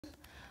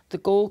The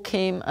goal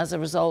came as a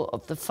result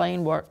of the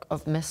fine work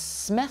of Miss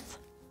Smith.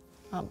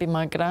 That'd be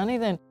my granny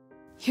then.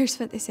 Here's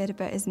what they said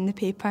about us in the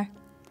paper.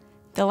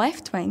 The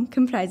left wing,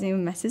 comprising of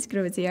Mrs.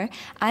 Grosier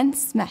and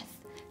Smith,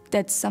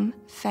 did some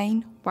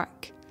fine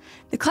work.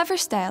 The clever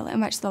style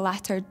in which the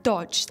latter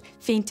dodged,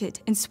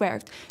 feinted and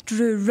swerved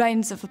drew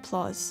rounds of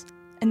applause.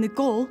 And the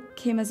goal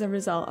came as a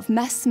result of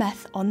Miss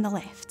Smith on the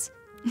left.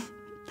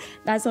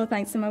 That's all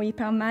thanks to my wee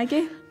pal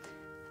Maggie.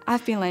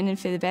 I've been learning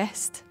for the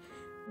best.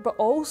 But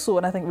also,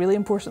 and I think really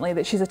importantly,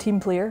 that she's a team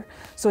player.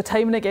 So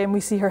time and again we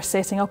see her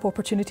setting up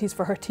opportunities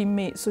for her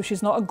teammates. So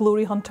she's not a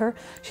glory hunter,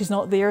 she's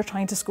not there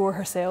trying to score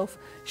herself.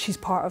 She's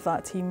part of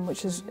that team,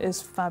 which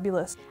is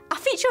fabulous. A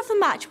feature of the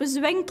match was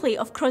the wing play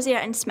of Crozier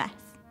and Smith.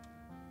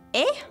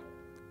 Eh?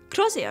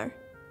 Crozier?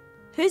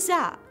 Who's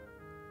that?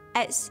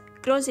 It's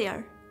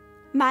Crozier,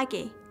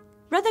 Maggie,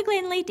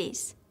 Rutherglen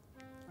ladies.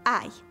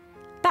 Aye,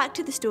 back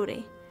to the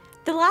story.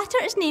 The latter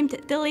is named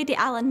the Lady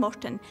Alan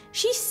Morton.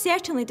 She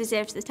certainly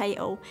deserves the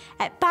title.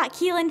 At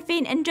backheeling,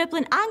 feinting,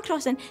 dribbling and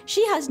crossing,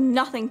 she has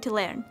nothing to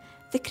learn.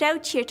 The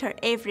crowd cheered her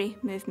every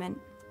movement.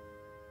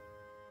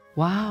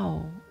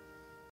 Wow,